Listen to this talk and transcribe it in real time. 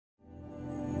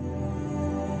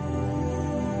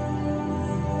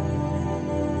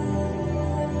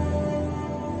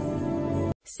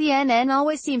CNN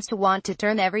always seems to want to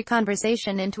turn every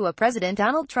conversation into a President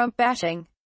Donald Trump bashing.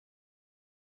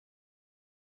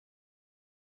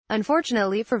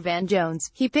 Unfortunately for Van Jones,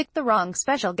 he picked the wrong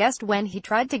special guest when he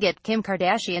tried to get Kim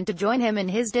Kardashian to join him in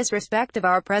his disrespect of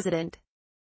our president.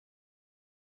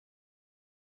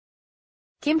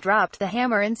 Kim dropped the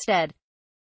hammer instead.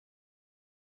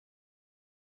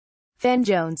 Van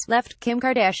Jones left Kim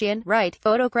Kardashian, right,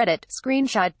 photo credit,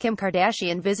 screenshot. Kim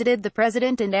Kardashian visited the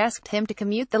president and asked him to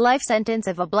commute the life sentence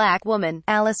of a black woman,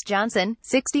 Alice Johnson,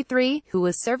 63, who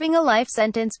was serving a life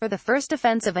sentence for the first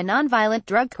offense of a nonviolent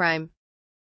drug crime.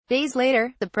 Days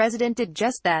later, the president did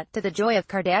just that, to the joy of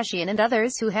Kardashian and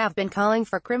others who have been calling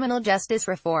for criminal justice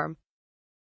reform.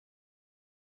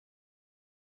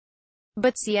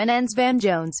 But CNN's Van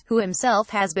Jones, who himself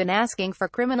has been asking for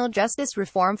criminal justice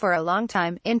reform for a long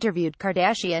time, interviewed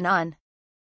Kardashian on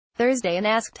Thursday and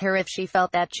asked her if she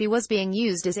felt that she was being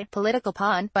used as a political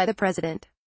pawn by the president.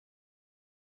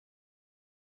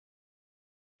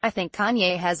 "I think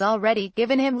Kanye has already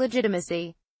given him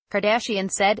legitimacy,"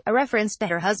 Kardashian said, a reference to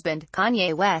her husband,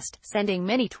 Kanye West, sending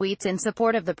many tweets in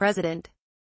support of the president.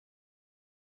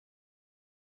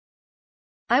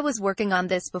 "I was working on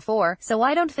this before, so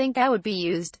I don't think I would be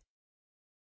used.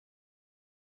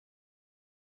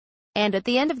 And at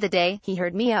the end of the day, he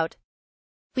heard me out.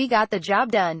 We got the job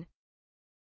done.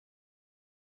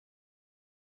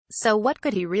 So what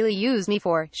could he really use me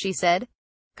for?" she said.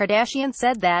 Kardashian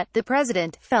said that the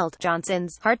president felt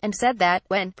Johnson's heart and said that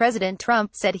when President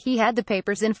Trump said he had the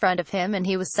papers in front of him and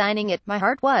he was signing it, "My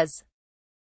heart was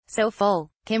so full."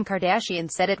 Kim Kardashian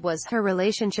said it was her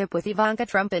relationship with Ivanka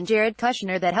Trump and Jared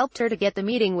Kushner that helped her to get the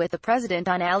meeting with the president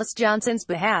on Alice Johnson's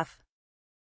behalf.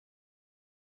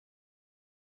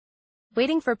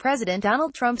 Waiting for President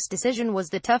Donald Trump's decision was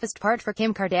the toughest part for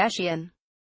Kim Kardashian.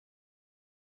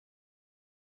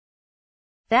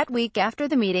 "That week after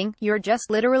the meeting, you're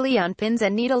just literally on pins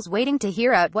and needles waiting to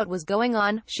hear out what was going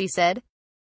on," she said.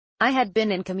 "I had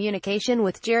been in communication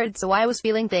with Jared, so I was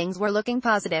feeling things were looking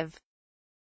positive.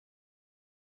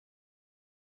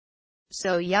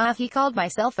 So yeah, he called my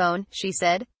cell phone," she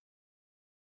said.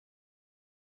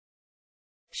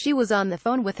 She was on the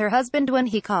phone with her husband when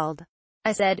he called.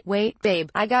 "I said, wait, babe,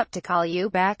 I got to call you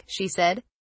back," she said.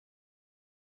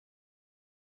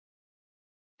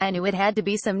 "I knew it had to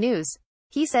be some news."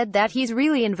 He said that he's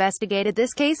really investigated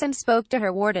this case and spoke to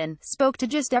her warden, spoke to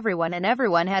just everyone, and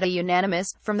everyone had a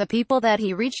unanimous, from the people that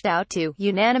he reached out to,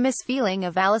 unanimous feeling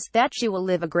of Alice, that she will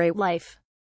live a great life.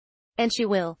 And she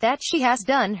will, that she has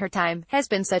done her time, has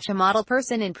been such a model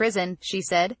person in prison, she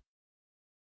said.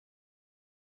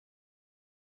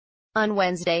 On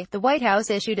Wednesday, the White House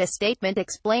issued a statement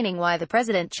explaining why the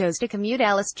president chose to commute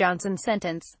Alice Johnson's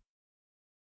sentence.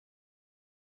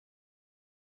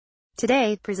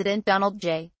 Today, President Donald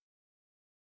J.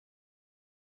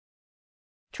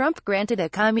 Trump granted a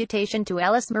commutation to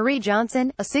Alice Marie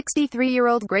Johnson, a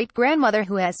 63-year-old great-grandmother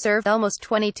who has served almost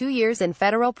 22 years in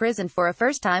federal prison for a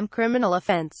first-time criminal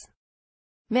offense.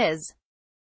 Ms.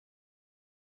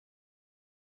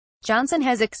 Johnson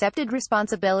has accepted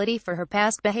responsibility for her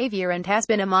past behavior and has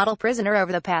been a model prisoner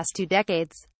over the past 2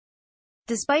 decades.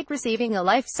 Despite receiving a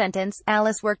life sentence,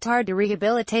 Alice worked hard to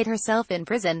rehabilitate herself in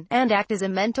prison, and act as a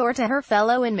mentor to her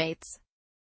fellow inmates.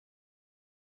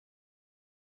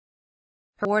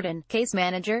 Her warden, case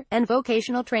manager, and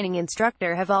vocational training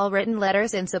instructor have all written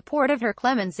letters in support of her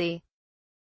clemency.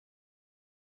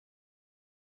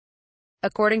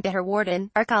 According to her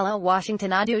warden, Arcala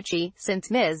Washington Aducci,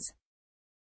 since Ms.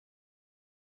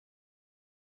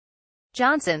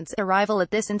 Johnson's arrival at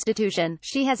this institution,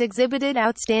 she has exhibited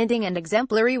outstanding and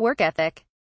exemplary work ethic.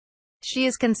 She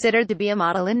is considered to be a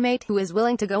model inmate who is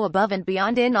willing to go above and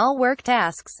beyond in all work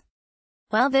tasks.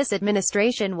 While this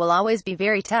administration will always be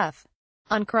very tough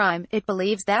on crime, it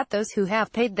believes that those who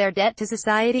have paid their debt to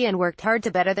society and worked hard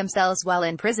to better themselves while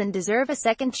in prison deserve a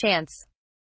second chance.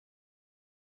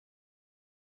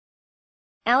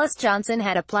 Alice Johnson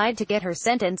had applied to get her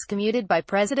sentence commuted by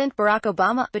President Barack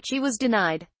Obama, but she was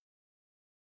denied.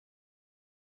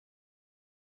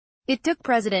 It took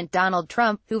President Donald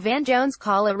Trump, who Van Jones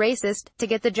call a racist, to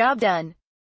get the job done.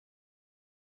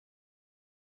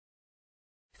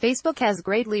 Facebook has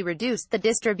greatly reduced the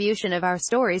distribution of our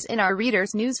stories in our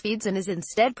readers' news feeds and is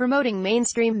instead promoting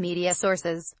mainstream media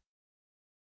sources.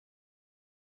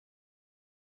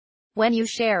 When you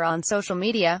share on social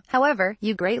media, however,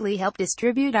 you greatly help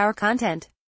distribute our content.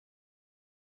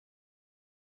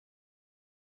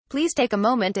 Please take a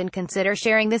moment and consider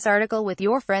sharing this article with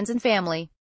your friends and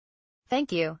family.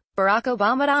 Thank you. Barack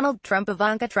Obama, Donald Trump,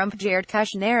 Ivanka Trump, Jared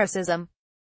Kushner racism.